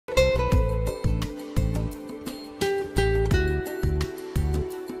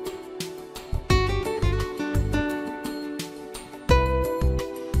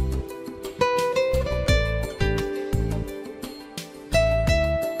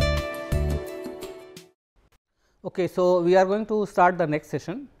Okay, so we are going to start the next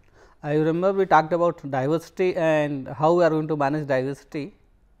session. I remember we talked about diversity and how we are going to manage diversity,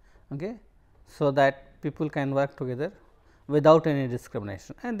 okay, so that people can work together without any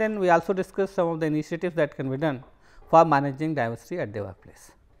discrimination. And then we also discussed some of the initiatives that can be done for managing diversity at the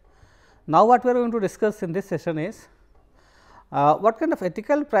workplace. Now, what we are going to discuss in this session is what kind of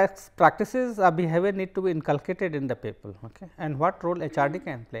ethical practices or behavior need to be inculcated in the people, okay, and what role HRD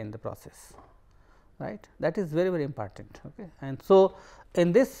can play in the process. Right, that is very important. Okay. And so,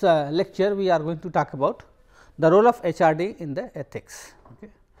 in this lecture we are going to talk about the role of HRD in the ethics. Okay.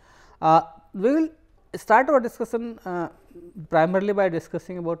 We will start our discussion primarily by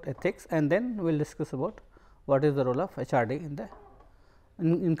discussing about ethics, and then we will discuss about what is the role of HRD in the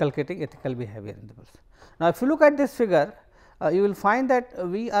inculcating ethical behavior in the person. Now, if you look at this figure, you will find that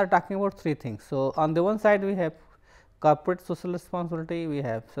we are talking about three things. So, on the one side we have corporate social responsibility, we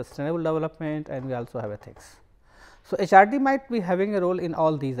have sustainable development, and we also have ethics. So, HRD might be having a role in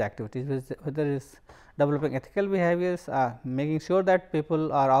all these activities, whether it is developing ethical behaviors, making sure that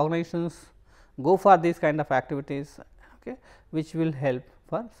people or organizations go for these kind of activities, okay, which will help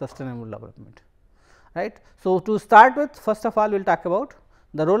for sustainable development. Right. So, to start with, first of all we will talk about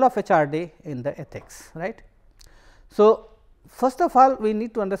the role of HRD in the ethics. Right. So, first of all we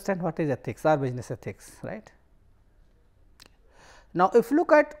need to understand what is ethics or business ethics. Right. Now, if you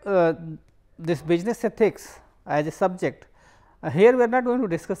look at this business ethics as a subject, here we are not going to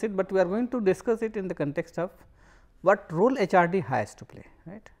discuss it, but we are going to discuss it in the context of what role HRD has to play.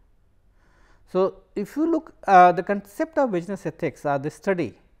 Right. So, if you look the concept of business ethics or the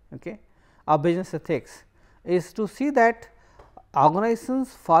study, okay, of business ethics is to see that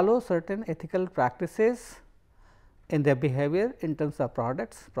organizations follow certain ethical practices in their behavior in terms of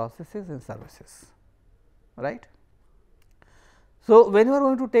products, processes and services. Right. So, when you are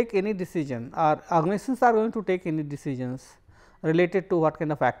going to take any decision or organizations are going to take any decisions related to what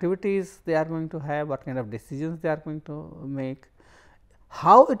kind of activities they are going to have, what kind of decisions they are going to make,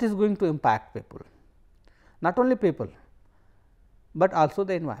 how it is going to impact people, not only people, but also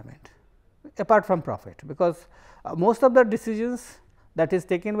the environment apart from profit, because most of the decisions that is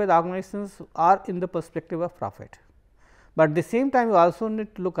taken by the organizations are in the perspective of profit. But at the same time you also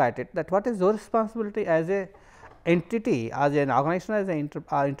need to look at it that what is your responsibility as a entity, as an organization, as an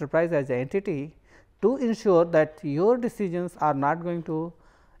enterprise, as an entity, to ensure that your decisions are not going to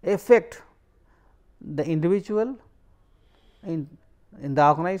affect the individual in the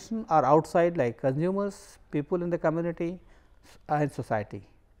organization or outside, like consumers, people in the community and society,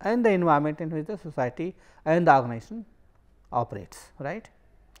 and the environment in which the society and the organization operates. Right.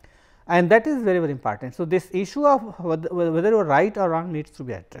 And that is very important. So, this issue of whether you are right or wrong needs to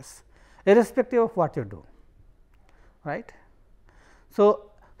be addressed irrespective of what you do. Right. So,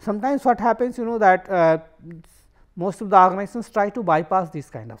 sometimes what happens, you know, that most of the organizations try to bypass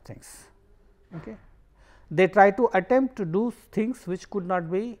these kind of things. Okay. They try to attempt to do things which could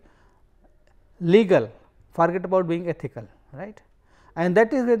not be legal, forget about being ethical. Right. And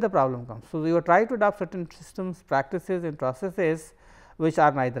that is where the problem comes. So, you try to adopt certain systems, practices and processes which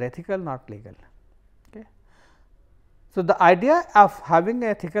are neither ethical nor legal. Okay. So, the idea of having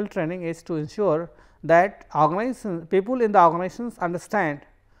ethical training is to ensure that organizations, people in the organizations understand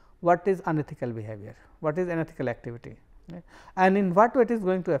what is unethical behavior, what is unethical activity, okay, and in what way it is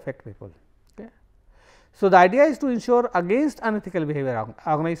going to affect people. Okay. So, the idea is to ensure against unethical behavior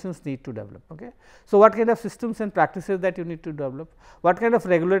organizations need to develop. Okay. So, what kind of systems and practices that you need to develop, what kind of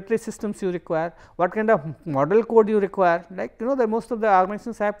regulatory systems you require, what kind of model code you require, like that most of the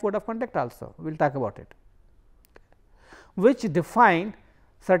organizations have code of conduct also, we will talk about it, which define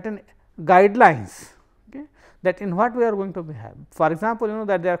certain guidelines, okay, that in what we are going to behave. For example,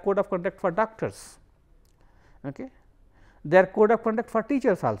 that there are code of conduct for doctors, okay, there are code of conduct for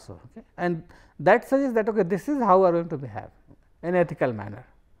teachers also, okay, and that suggests that okay, this is how we are going to behave in ethical manner.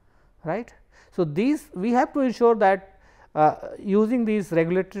 Right. So, these we have to ensure that using these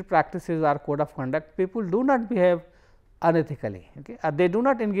regulatory practices or code of conduct, people do not behave unethically, okay, they do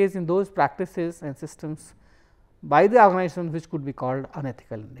not engage in those practices and systems by the organization which could be called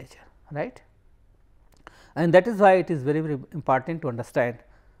unethical in nature. Right. And that is why it is very important to understand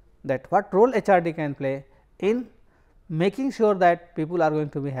that what role HRD can play in making sure that people are going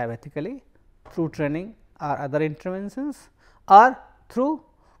to behave ethically through training or other interventions, or through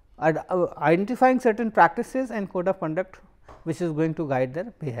identifying certain practices and code of conduct which is going to guide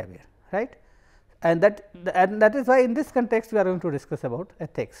their behavior. Right. And that is why in this context we are going to discuss about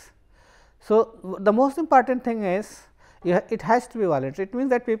ethics. So, the most important thing is it has to be voluntary. It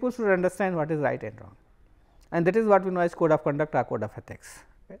means that people should understand what is right and wrong, and that is what we know as code of conduct or code of ethics.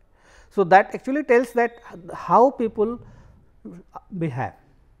 Okay. So, that actually tells that how people behave,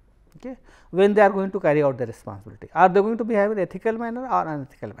 okay, when they are going to carry out their responsibility. Are they going to behave in ethical manner or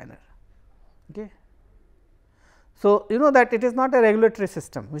unethical manner? Okay. So, you know that it is not a regulatory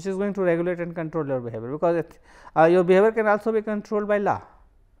system which is going to regulate and control your behavior, because your behavior can also be controlled by law,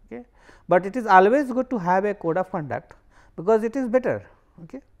 okay. But it is always good to have a code of conduct, because it is better.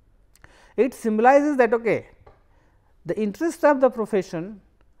 Okay. It symbolizes that okay, the interest of the profession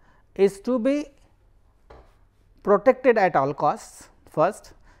is to be protected at all costs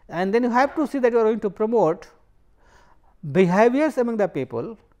first, and then you have to see that you are going to promote behaviors among the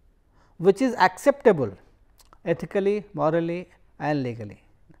people which is acceptable ethically, morally and legally,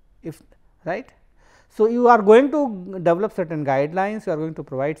 if right. So, you are going to develop certain guidelines, you are going to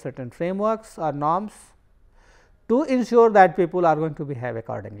provide certain frameworks or norms to ensure that people are going to behave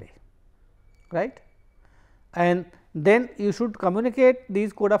accordingly, right. And then you should communicate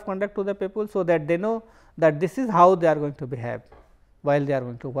these code of conduct to the people, so that they know that this is how they are going to behave while they are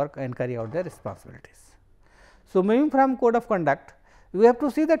going to work and carry out their responsibilities. So, moving from code of conduct, we have to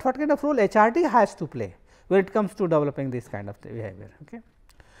see that what kind of role HRD has to play when it comes to developing this kind of behavior. Okay.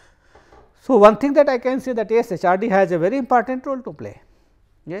 So, one thing that I can say that yes, HRD has a very important role to play,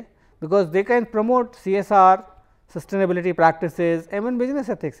 okay, because they can promote CSR, sustainability practices, even business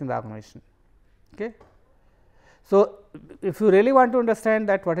ethics in the organization. Okay. So, if you really want to understand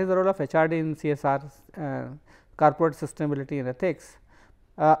that what is the role of HRD in CSR, corporate sustainability and ethics,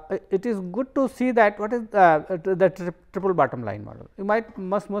 it is good to see that what is the triple bottom line model. You might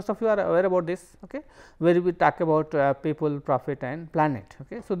most of you are aware about this, okay, where we talk about people, profit and planet.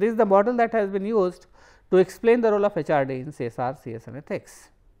 Okay. So, this is the model that has been used to explain the role of HRD in CSR, CS and ethics.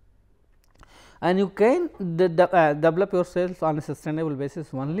 And you can develop yourself on a sustainable basis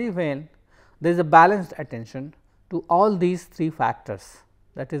only when there is a balanced attention to all these three factors,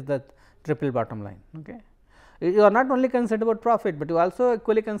 that is the triple bottom line. Okay. You are not only concerned about profit, but you are also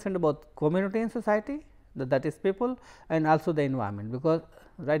equally concerned about community and society, that is people, and also the environment, because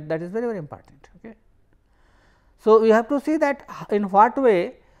right, that is very very important. Okay. So, we have to see that in what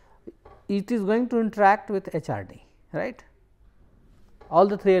way it is going to interact with HRD, right, all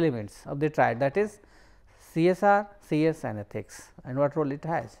the three elements of the triad, that is CSR, CS and ethics, and what role it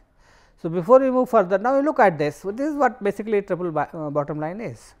has. So, before we move further, now we look at this. So, this is what basically triple bottom line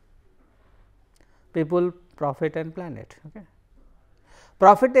is: people, profit and planet. Okay.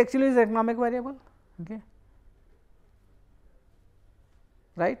 Profit actually is economic variable, okay,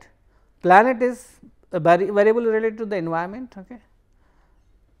 right. Planet is a variable related to the environment, okay,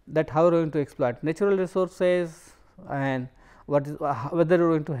 that how we are going to exploit natural resources, and what is whether we are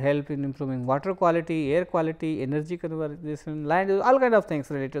going to help in improving water quality, air quality, energy conservation, land, all kind of things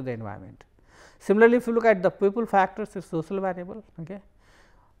related to the environment. Similarly, if you look at the people factors, it is social variable, okay,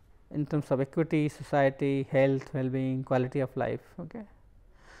 in terms of equity, society, health, well-being, quality of life. Okay.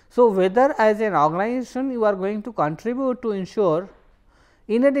 So, whether as an organization you are going to contribute to ensure,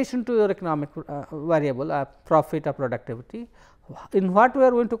 in addition to your economic variable profit or productivity, in what we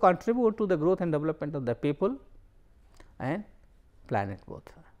are going to contribute to the growth and development of the people and planet both,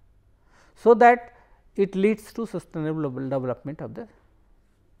 so that it leads to sustainable development of the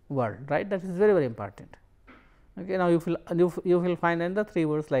world, right. That is very very important. Okay. Now, you will find in the three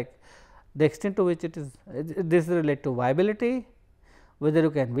words like the extent to which it is this relate to viability, whether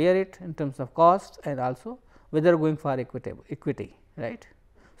you can bear it in terms of cost, and also whether going for equity, right.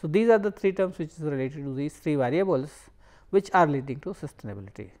 So, these are the three terms which is related to these three variables which are leading to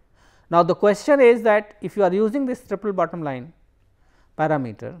sustainability. Now, the question is that if you are using this triple bottom line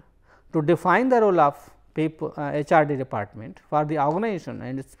parameter to define the role of people, HRD department for the organization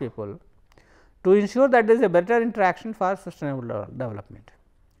and its people, to ensure that there is a better interaction for sustainable development.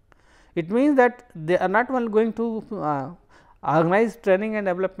 It means that they are not only going to organize training and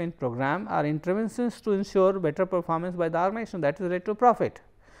development program or interventions to ensure better performance by the organization, that is related to profit,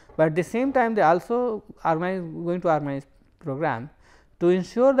 but at the same time they also going to organize program to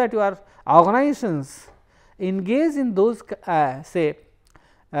ensure that your organizations engage in those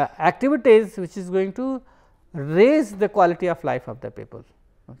activities which is going to raise the quality of life of the people.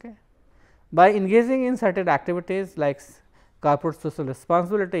 Okay. By engaging in certain activities like corporate social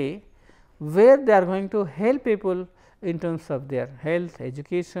responsibility, where they are going to help people in terms of their health,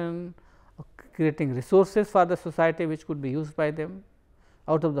 education, creating resources for the society which could be used by them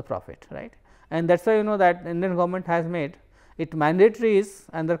out of the profit, right. And that is why you know that Indian government has made it mandatory is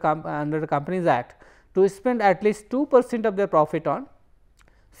under the Companies Act to spend at least 2% of their profit on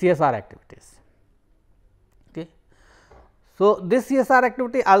CSR activities. Okay. So, this CSR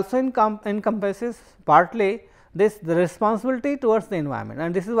activity also encompasses partly this the responsibility towards the environment,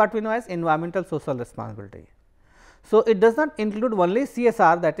 and this is what we know as environmental social responsibility. So, it does not include only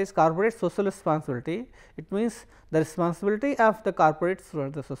CSR, that is corporate social responsibility. It means the responsibility of the corporates for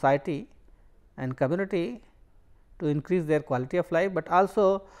the society and community to increase their quality of life, but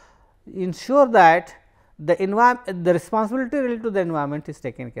also ensure that the responsibility related to the environment is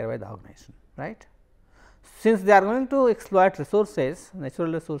taken care by the organization, right. Since they are going to exploit resources,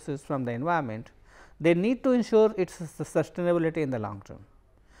 natural resources from the environment, they need to ensure its sustainability in the long term,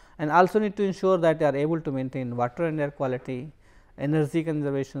 and also need to ensure that they are able to maintain water and air quality, energy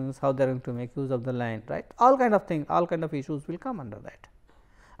conservations, how they are going to make use of the land, right. All kind of things, all kind of issues will come under that,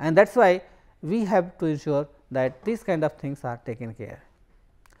 and that is why we have to ensure that these kind of things are taken care.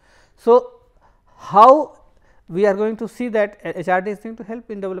 So, how we are going to see that HRD is going to help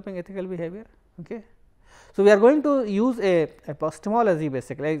in developing ethical behavior. Okay. So, we are going to use a epistemology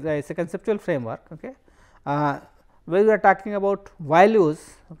basically, it is a conceptual framework, okay, where we are talking about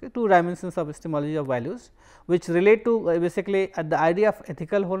values, okay, two dimensions of epistemology of values, which relate to basically the idea of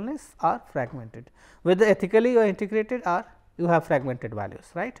ethical wholeness or fragmented, whether ethically you are integrated or you have fragmented values,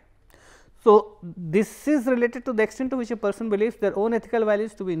 right. So, this is related to the extent to which a person believes their own ethical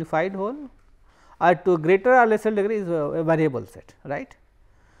values to be unified whole, or to greater or lesser degree is a variable set, right.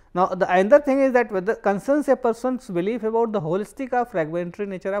 Now, the another thing is that whether concerns a person's belief about the holistic or fragmentary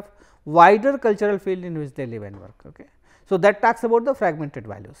nature of wider cultural field in which they live and work. Okay. So, that talks about the fragmented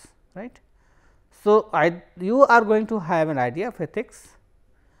values, right. So, you are going to have an idea of ethics,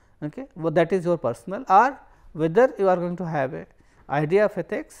 okay, well, that is your personal, or whether you are going to have a idea of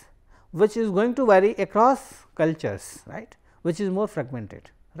ethics which is going to vary across cultures, right, which is more fragmented,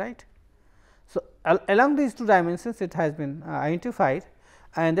 right. So, along these two dimensions it has been identified,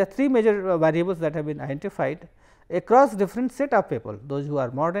 and there are three major variables that have been identified across different set of people, those who are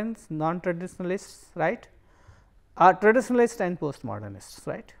moderns, non-traditionalists, right, are traditionalists and postmodernists,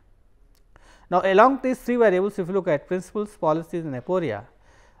 right. Now, along these three variables, if you look at principles, policies and aporia,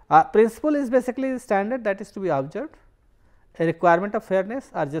 principle is basically the standard that is to be observed, a requirement of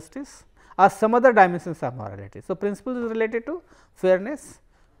fairness or justice or some other dimensions of morality. So, principle is related to fairness,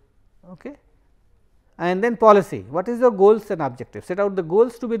 okay. And then policy, what is your goals and objectives, set out the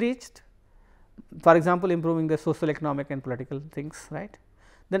goals to be reached, for example, improving the social, economic and political things, right.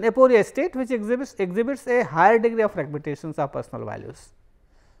 Then aporia, state which exhibits a higher degree of fragmentations of personal values,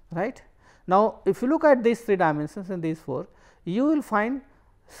 right. Now, if you look at these three dimensions and these four, you will find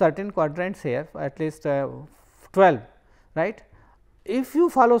certain quadrants here, at least 12, right. If you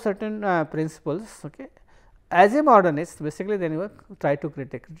follow certain principles, okay, as a modernist, basically then you try to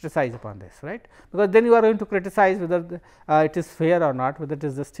criticize upon this, right, because then you are going to criticize whether it is fair or not, whether it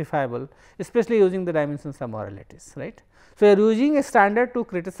is justifiable, especially using the dimensions of moralities, right. So, you are using a standard to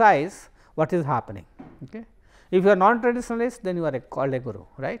criticize what is happening. Okay. If you are non-traditionalist, then you are called a guru,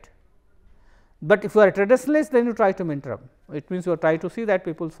 right. But if you are a traditionalist, then you try to mentor up. It means you try to see that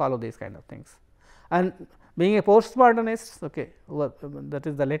people follow these kind of things, and being a postmodernist, okay, that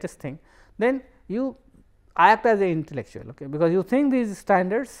is the latest thing, then you act as an intellectual, okay, because you think these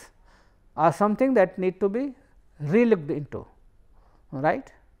standards are something that need to be re-looked into,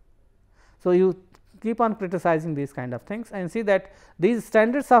 right. So, you keep on criticizing these kind of things and see that these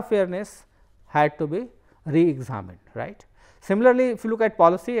standards of fairness had to be re-examined, right. Similarly, if you look at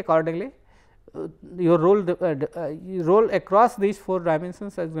policy accordingly, your role across these four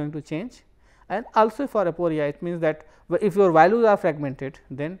dimensions is going to change, and also for aporia it means that if your values are fragmented,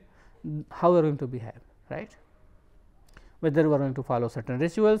 then how you are going to behave, right. Whether you are going to follow certain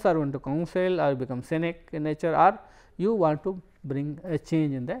rituals, or going to counsel, or become cynic in nature, or you want to bring a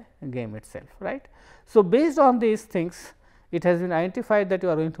change in the game itself, right. So, based on these things, it has been identified that you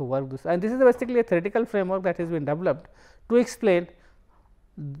are going to work this, and this is basically a theoretical framework that has been developed to explain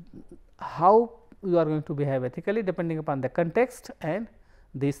how you are going to behave ethically depending upon the context and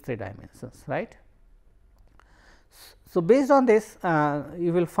these three dimensions, right. So, based on this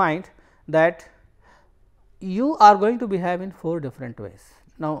you will find that you are going to behave in 4 different ways.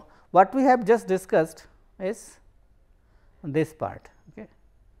 Now, what we have just discussed is this part. Okay.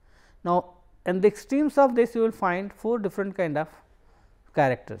 Now, in the extremes of this you will find 4 different kind of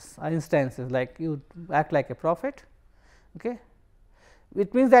characters or instances, like you act like a prophet. Okay.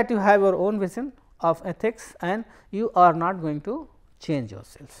 It means that you have your own vision of ethics and you are not going to change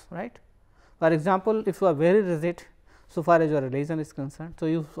yourselves, right. For example, if you are very rigid so far as your religion is concerned, so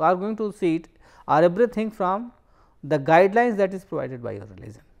you are going to see it or everything from the guidelines that is provided by your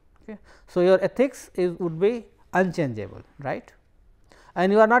religion. Okay. So, your ethics would be unchangeable, right,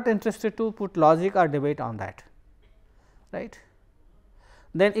 and you are not interested to put logic or debate on that, right.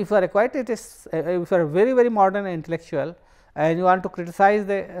 then if you are quite if you are very modern and intellectual and you want to criticize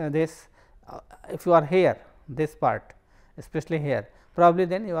this, if you are here this part especially here, probably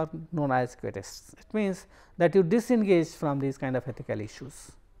then you are known as quietists. It means that you disengage from these kind of ethical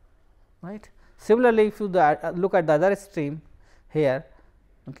issues, right. Similarly, if you look at the other extreme here,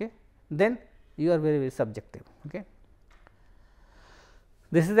 okay, then you are very subjective. Okay.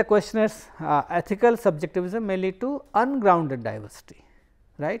 This is the questionnaires ethical subjectivism may lead to ungrounded diversity,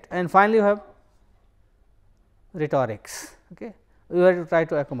 right. And finally, you have rhetorics. Okay. You have to try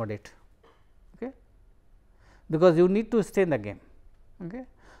to accommodate, okay, because you need to stay in the game, okay,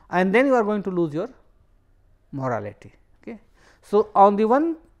 and then you are going to lose your morality. Okay. So, on the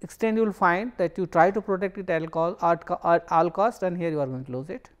one extent you will find that you try to protect it at all cost, and here you are going to lose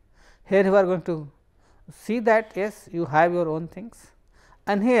it. Here you are going to see that yes, you have your own things,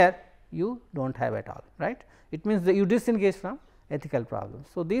 and here you do not have at all, right. It means that you disengage from ethical problems.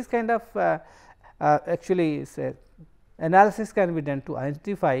 So, these kind of actually analysis can be done to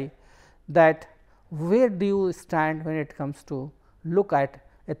identify that where do you stand when it comes to look at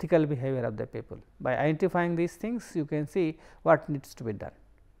ethical behavior of the people. By identifying these things, you can see what needs to be done,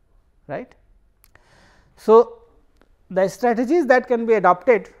 right. So, the strategies that can be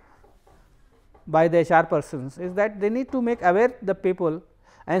adopted by the HR persons is that they need to make aware the people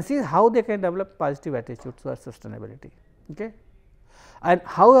and see how they can develop positive attitudes towards sustainability, okay, and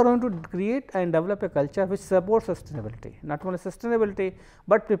how you are going to create and develop a culture which supports sustainability. Not only sustainability,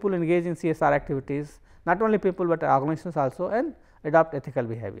 but people engage in CSR activities, not only people, but organizations also, and adopt ethical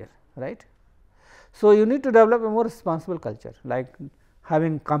behavior, right. So, you need to develop a more responsible culture, like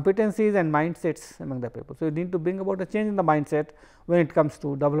having competencies and mindsets among the people. So, you need to bring about a change in the mindset when it comes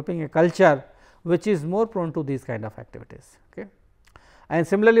to developing a culture which is more prone to these kind of activities. Okay. And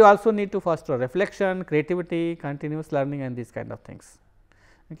similarly, you also need to foster reflection, creativity, continuous learning and these kind of things.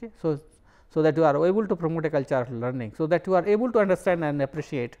 Okay. So that you are able to promote a culture of learning, so that you are able to understand and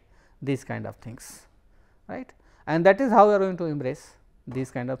appreciate these kind of things, right. And that is how you are going to embrace these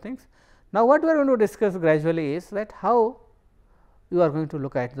kind of things. Now, what we are going to discuss gradually is that how you are going to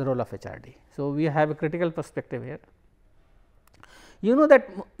look at the role of HRD. So, we have a critical perspective here. You know that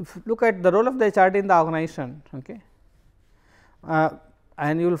if you look at the role of the HRD in the organization, okay,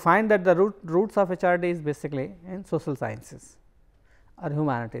 and you will find that the roots of HRD is basically in social sciences or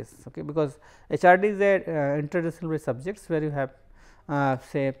humanities, okay, because HRD is a interdisciplinary subjects where you have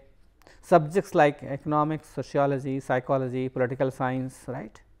say subjects like economics, sociology, psychology, political science,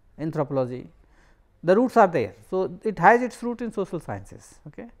 right, anthropology. The roots are there. So, it has its root in social sciences,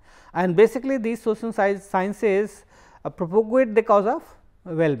 okay, and basically these social sciences propagate the cause of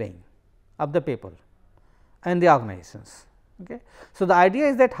well-being of the people and the organizations. Okay. So, the idea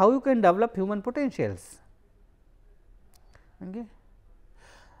is that how you can develop human potentials. Okay.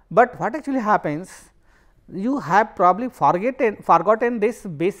 But what actually happens, you have probably forgotten this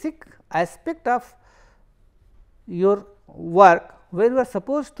basic aspect of your work, where you are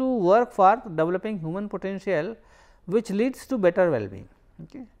supposed to work for developing human potential which leads to better well-being.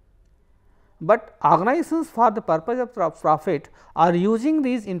 Okay. But organizations for the purpose of profit are using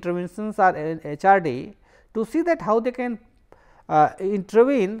these interventions or HRD to see that how they can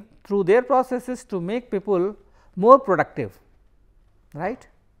intervene through their processes to make people more productive, right,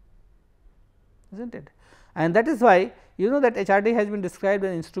 isn't it? And that is why you know that HRD has been described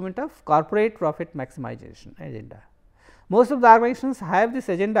as an instrument of corporate profit maximization agenda. Most of the organizations have this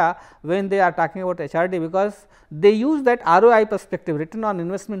agenda when they are talking about HRD, because they use that ROI perspective, return on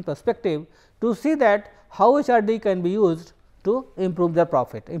investment perspective, to see that how HRD can be used to improve their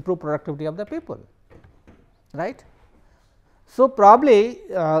profit, improve productivity of the people, right. So, probably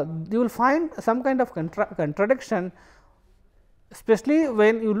you will find some kind of contradiction, especially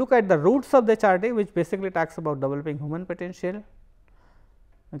when you look at the roots of the HRD, which basically talks about developing human potential,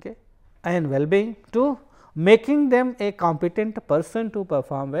 okay, and well-being, to making them a competent person to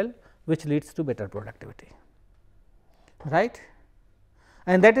perform well, which leads to better productivity, right.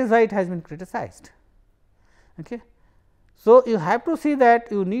 And that is why it has been criticized. Okay. So, you have to see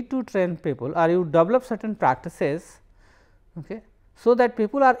that you need to train people or you develop certain practices, okay, so that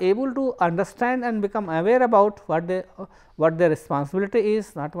people are able to understand and become aware about what their responsibility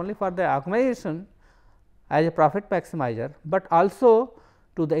is, not only for the organization as a profit maximizer, but also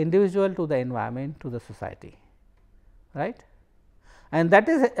to the individual, to the environment, to the society, right. And that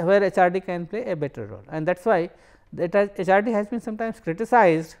is where HRD can play a better role, and that is why that HRD has been sometimes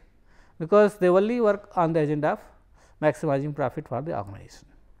criticized, because they only work on the agenda of maximizing profit for the organization,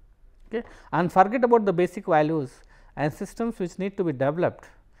 okay, and forget about the basic values and systems which need to be developed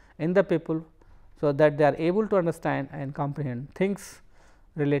in the people, so that they are able to understand and comprehend things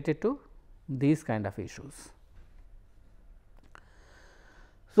related to these kind of issues.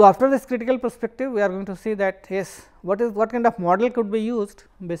 So, after this critical perspective, we are going to see that yes, what kind of model could be used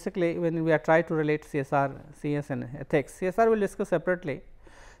basically when we are trying to relate CSR, CS and ethics. CSR will discuss separately.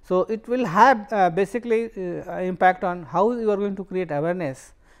 So, it will have basically impact on how you are going to create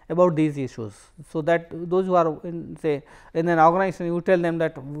awareness about these issues. So, that those who are in say in an organization, you tell them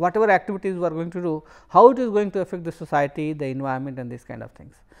that whatever activities you are going to do, how it is going to affect the society, the environment and these kind of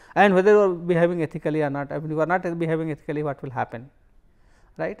things, and whether you are behaving ethically or not. I mean, you are not behaving ethically, what will happen,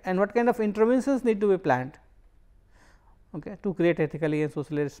 right, and what kind of interventions need to be planned, okay, to create ethically and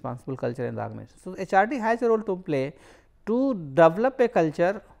socially responsible culture in the organization. So, HRD has a role to play to develop a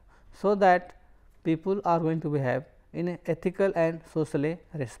culture, so that people are going to behave in an ethical and socially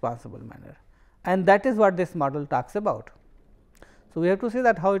responsible manner, and that is what this model talks about. So, we have to see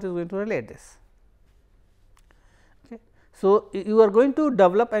that how it is going to relate this. Okay. So, you are going to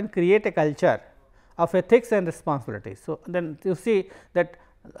develop and create a culture of ethics and responsibility. So, then you see that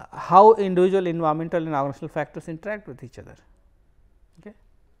how individual, environmental and organizational factors interact with each other. Okay.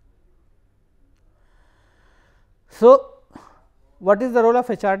 So, what is the role of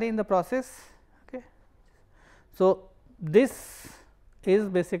HRD in the process? Okay. So, this is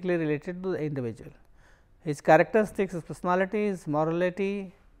basically related to the individual, his characteristics, his personality, his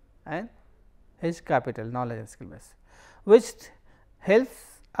morality and his capital, knowledge and skill base, which helps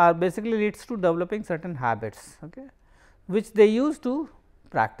or basically leads to developing certain habits, okay, which they use to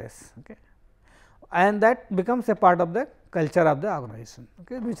practice, okay, and that becomes a part of the culture of the organization,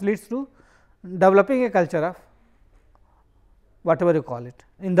 okay, which leads to developing a culture of whatever you call it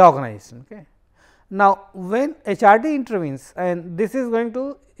in the organization. Okay. Now, when HRD intervenes, and this is going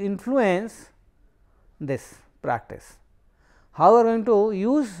to influence this practice, how you are going to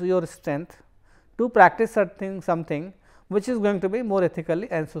use your strength to practice something which is going to be more ethically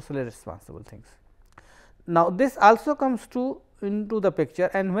and socially responsible things. Now, this also comes into the picture,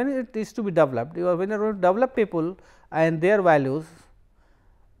 and when it is to be developed, when you are going to develop people and their values,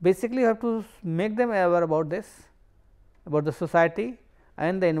 basically you have to make them aware about this, about the society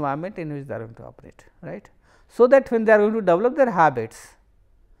and the environment in which they are going to operate, right. So, that when they are going to develop their habits,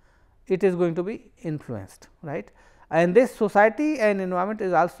 it is going to be influenced, right, and this society and environment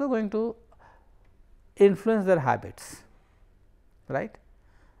is also going to influence their habits, right,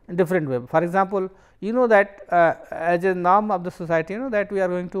 in different way. For example, you know that as a norm of the society, you know that we are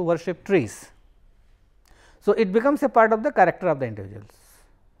going to worship trees. So, it becomes a part of the character of the individuals,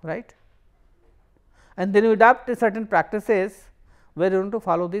 right, and then you adopt certain practices where you want to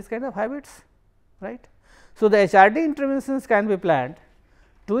follow these kind of habits, right. So, the HRD interventions can be planned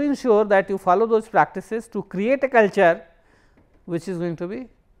to ensure that you follow those practices to create a culture which is going to be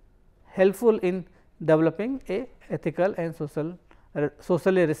helpful in developing a ethical and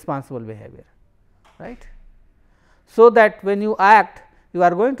socially responsible behavior, right. So, that when you act, you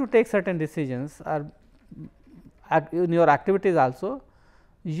are going to take certain decisions, or in your activities also,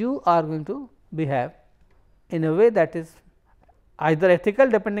 you are going to behave in a way that is either ethical,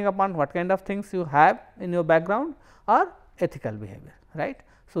 depending upon what kind of things you have in your background, or ethical behavior, right.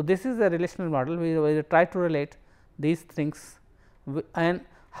 So, this is a relational model, we try to relate these things and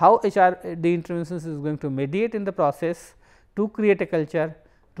how HRD interventions is going to mediate in the process to create a culture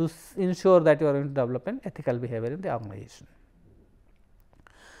to ensure that you are going to develop an ethical behavior in the organization.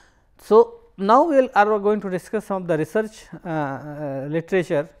 So, now we are going to discuss some of the research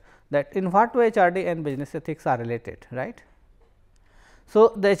literature, that in what way HRD and business ethics are related, right.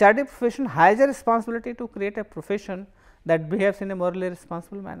 So, the HRD profession has a responsibility to create a profession that behaves in a morally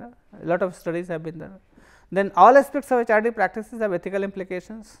responsible manner. A lot of studies have been done. Then all aspects of HRD practices have ethical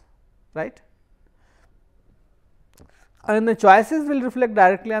implications, right, and the choices will reflect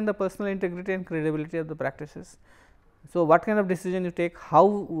directly on the personal integrity and credibility of the practices. So, what kind of decision you take,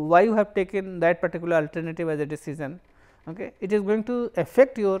 why you have taken that particular alternative as a decision, okay, it is going to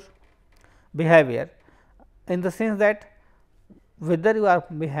affect your behavior, in the sense that whether you are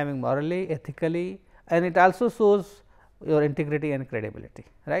behaving morally, ethically, and it also shows your integrity and credibility,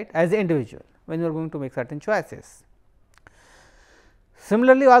 right, as an individual when you are going to make certain choices.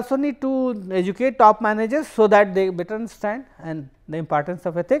 Similarly, you also need to educate top managers, so that they better understand and the importance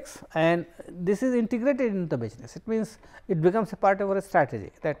of ethics, and this is integrated into the business. It means, it becomes a part of our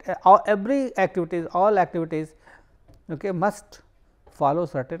strategy, that every activities, all activities, okay, must follow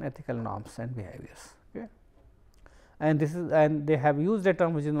certain ethical norms and behaviors. Okay. And this is, and they have used a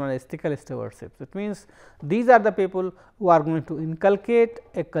term which is known as ethical stewardship. It means, these are the people who are going to inculcate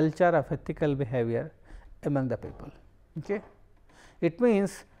a culture of ethical behavior among the people. Okay. It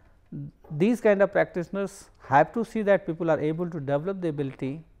means, these kind of practitioners have to see that people are able to develop the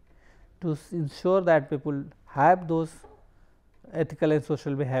ability to ensure that people have those ethical and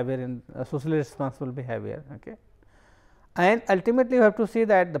social behavior and socially responsible behavior. Okay. And ultimately, you have to see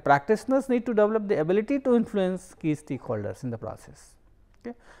that the practitioners need to develop the ability to influence key stakeholders in the process,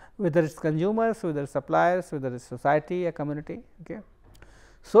 okay. Whether it is consumers, whether it is suppliers, whether it is society, a community. Okay.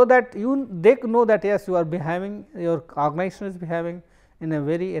 So that they know that yes, you are behaving, your organization is behaving in a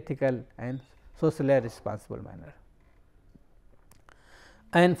very ethical and socially responsible manner.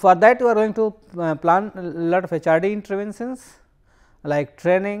 And for that, you are going to plan a lot of HRD interventions like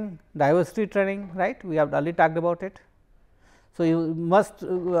training, diversity training, right. We have already talked about it. So, you must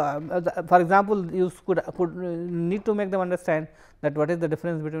for example, you could need to make them understand that what is the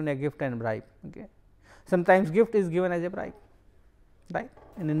difference between a gift and bribe. Okay. Sometimes gift is given as a bribe, right.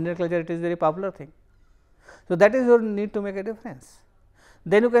 In Indian culture it is very popular thing. So, that is your need to make a difference.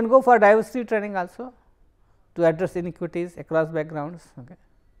 Then you can go for diversity training also to address inequities across backgrounds, okay.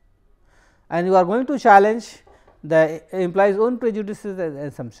 And you are going to challenge the employees' own prejudices and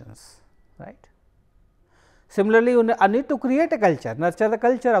assumptions, right. Similarly, you need to create a culture, nurture the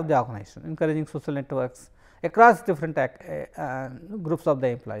culture of the organization, encouraging social networks across different groups of the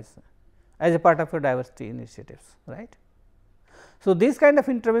employees as a part of your diversity initiatives, right. So, these kind of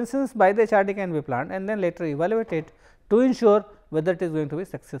interventions by the HRD can be planned and then later evaluated to ensure whether it is going to be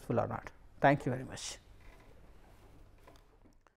successful or not. Thank you very much.